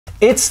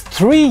It's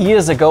 3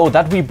 years ago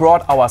that we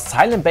brought our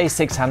Silent Base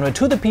 600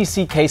 to the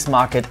PC case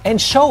market and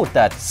showed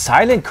that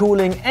silent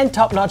cooling and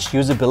top-notch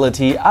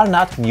usability are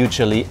not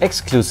mutually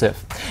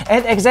exclusive.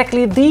 And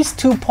exactly these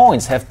 2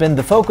 points have been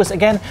the focus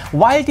again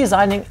while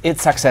designing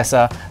its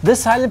successor, the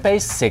Silent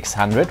Base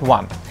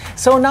 601.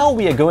 So now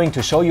we are going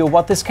to show you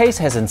what this case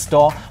has in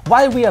store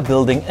while we are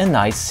building a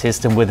nice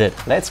system with it.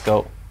 Let's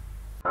go!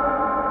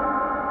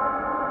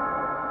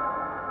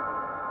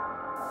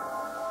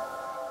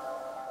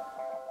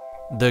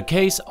 The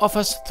case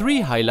offers 3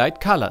 highlight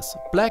colors,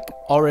 black,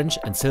 orange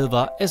and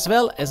silver, as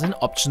well as an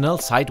optional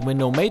side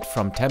window made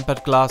from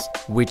tempered glass,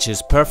 which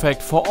is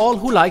perfect for all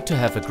who like to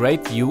have a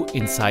great view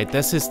inside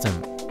their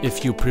system.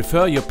 If you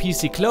prefer your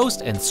PC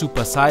closed and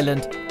super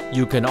silent,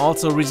 you can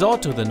also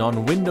resort to the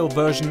non-window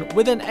version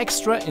with an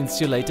extra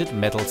insulated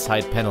metal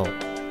side panel.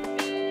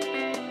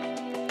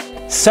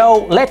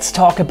 So let's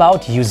talk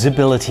about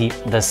usability.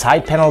 The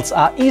side panels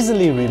are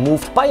easily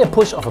removed by a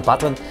push of a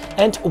button,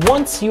 and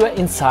once you are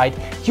inside,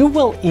 you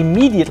will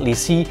immediately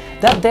see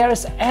that there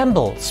is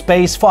ample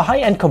space for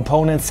high-end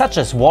components such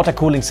as water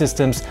cooling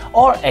systems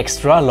or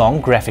extra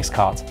long graphics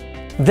cards.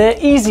 The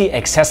easy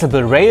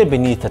accessible rail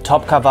beneath the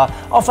top cover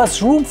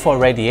offers room for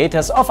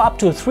radiators of up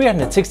to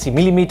 360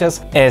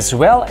 mm, as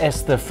well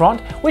as the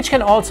front, which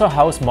can also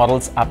house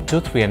models up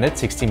to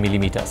 360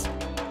 mm.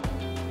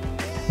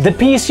 The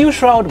PSU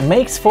shroud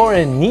makes for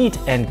a neat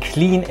and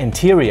clean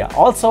interior.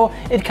 Also,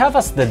 it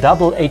covers the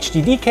double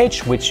HDD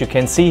cage, which you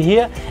can see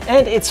here,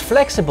 and its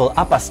flexible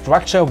upper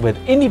structure with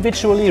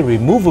individually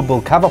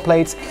removable cover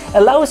plates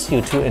allows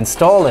you to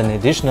install an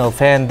additional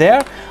fan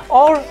there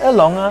or a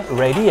longer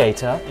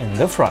radiator in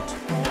the front.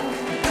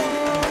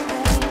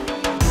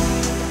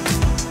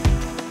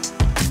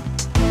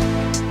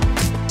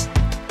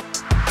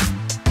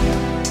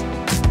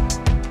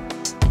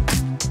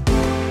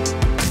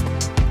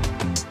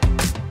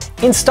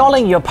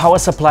 Installing your power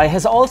supply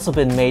has also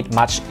been made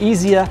much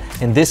easier.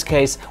 In this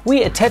case,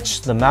 we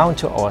attach the mount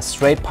to our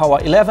straight power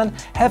 11,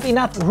 have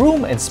enough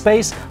room and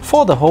space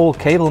for the whole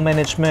cable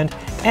management,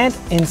 and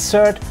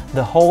insert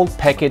the whole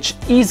package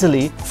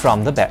easily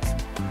from the back.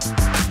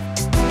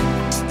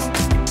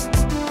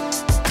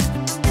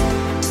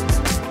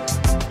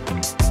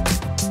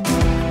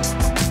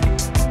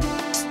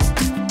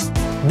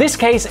 This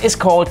case is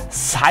called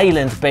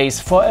Silent Base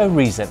for a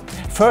reason.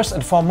 First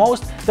and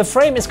foremost, the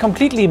frame is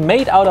completely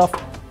made out of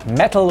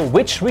metal,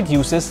 which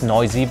reduces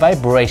noisy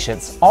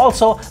vibrations.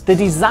 Also, the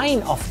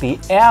design of the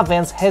air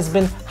vents has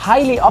been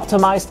highly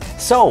optimized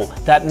so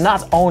that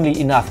not only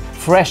enough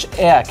fresh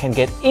air can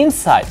get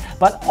inside,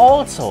 but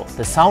also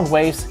the sound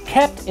waves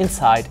kept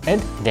inside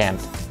and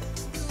damped.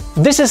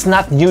 This is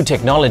not new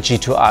technology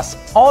to us.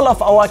 All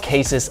of our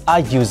cases are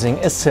using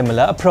a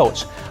similar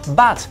approach.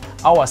 But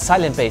our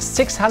Silent Base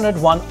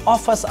 601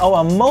 offers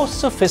our most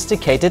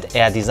sophisticated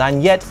air design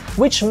yet,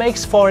 which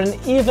makes for an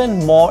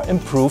even more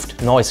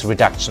improved noise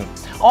reduction.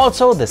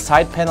 Also, the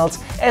side panels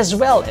as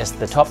well as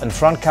the top and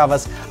front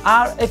covers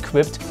are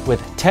equipped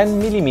with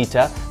 10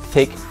 mm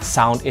thick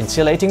sound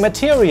insulating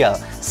material.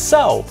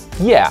 So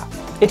yeah,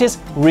 it is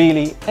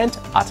really and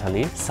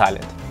utterly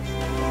silent.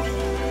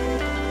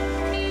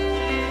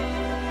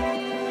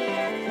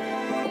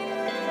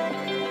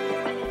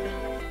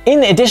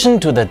 In addition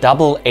to the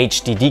double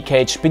HDD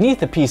cage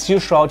beneath the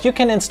PSU shroud, you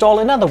can install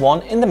another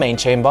one in the main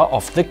chamber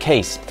of the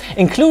case.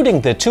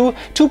 Including the two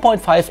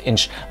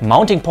 2.5-inch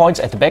mounting points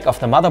at the back of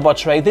the motherboard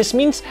tray, this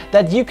means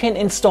that you can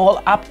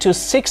install up to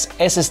 6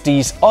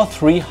 SSDs or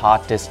 3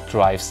 hard disk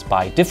drives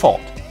by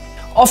default.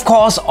 Of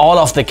course, all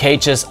of the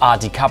cages are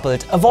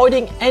decoupled,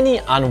 avoiding any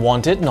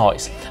unwanted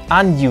noise.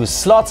 Unused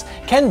slots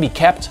can be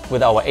kept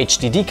with our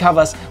HDD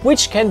covers,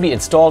 which can be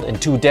installed in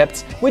 2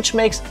 depths, which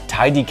makes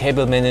tidy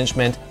cable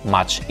management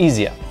much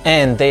easier.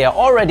 And they are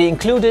already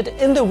included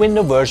in the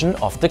window version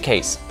of the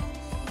case.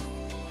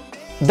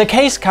 The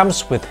case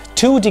comes with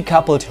 2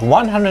 decoupled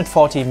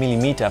 140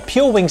 mm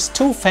PureWings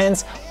 2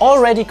 fans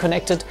already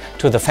connected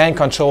to the fan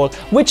control,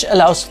 which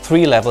allows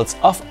 3 levels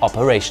of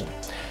operation.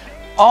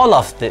 All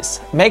of this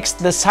makes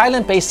the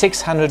Silent Base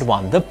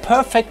 601 the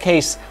perfect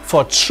case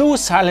for true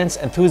silence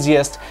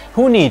enthusiasts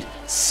who need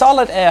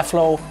solid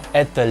airflow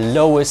at the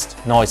lowest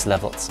noise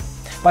levels.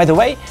 By the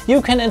way,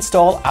 you can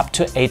install up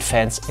to 8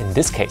 fans in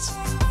this case.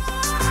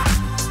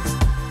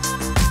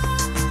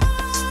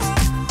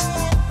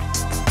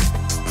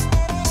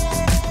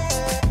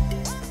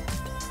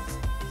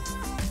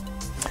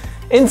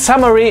 In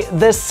summary,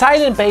 the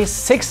Silent Base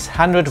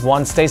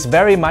 601 stays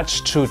very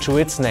much true to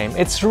its name.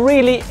 It's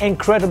really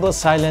incredible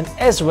silent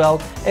as well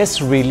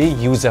as really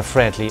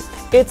user-friendly.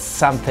 It's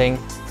something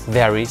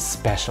very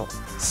special.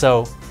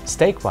 So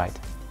stay quiet.